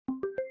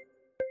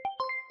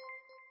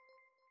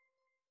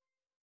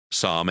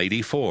Psalm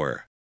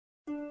 84.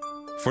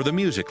 For the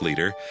music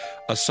leader,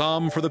 a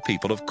psalm for the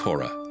people of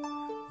Korah,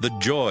 the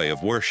joy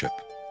of worship.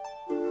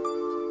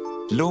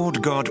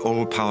 Lord God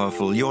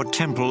all-powerful, your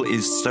temple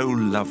is so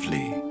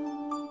lovely.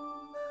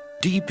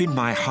 Deep in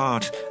my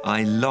heart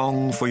I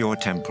long for your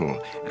temple,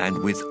 and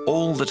with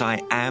all that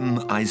I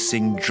am I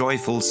sing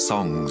joyful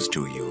songs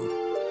to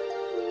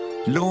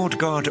you. Lord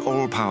God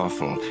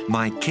all-powerful,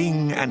 my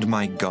King and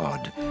my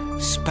God,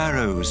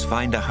 sparrows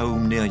find a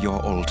home near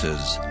your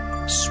altars.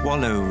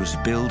 Swallows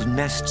build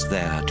nests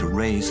there to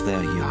raise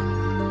their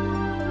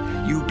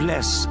young. You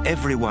bless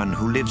everyone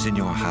who lives in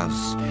your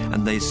house,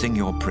 and they sing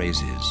your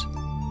praises.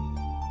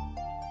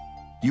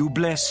 You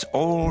bless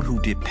all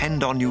who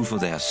depend on you for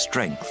their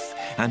strength,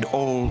 and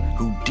all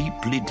who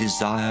deeply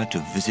desire to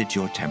visit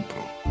your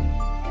temple.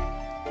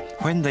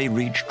 When they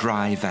reach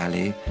Dry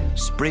Valley,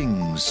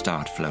 springs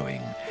start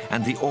flowing,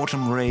 and the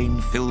autumn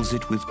rain fills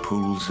it with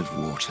pools of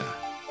water.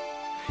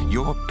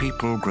 Your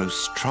people grow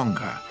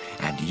stronger,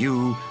 and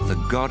you, the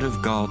God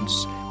of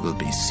gods, will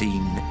be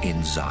seen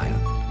in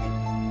Zion.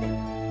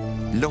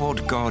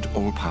 Lord God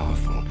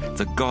all-powerful,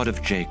 the God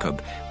of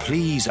Jacob,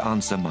 please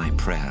answer my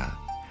prayer.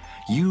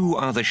 You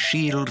are the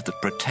shield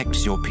that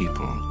protects your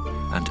people,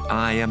 and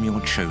I am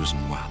your chosen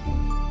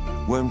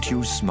one. Won't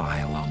you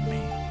smile on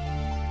me?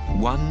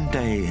 One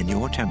day in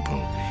your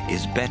temple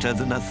is better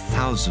than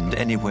 1,000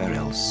 anywhere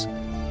else.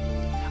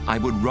 I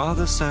would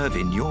rather serve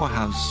in your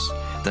house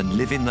than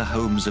live in the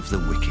homes of the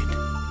wicked.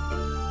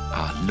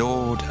 Our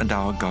Lord and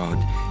our God,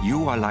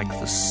 you are like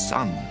the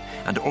sun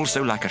and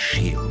also like a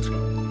shield.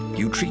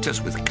 You treat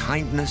us with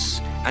kindness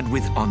and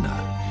with honor,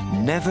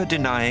 never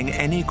denying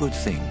any good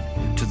thing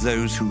to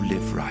those who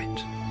live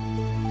right.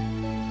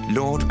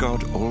 Lord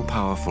God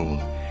all-powerful,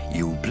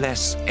 you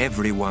bless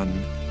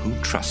everyone who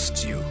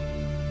trusts you.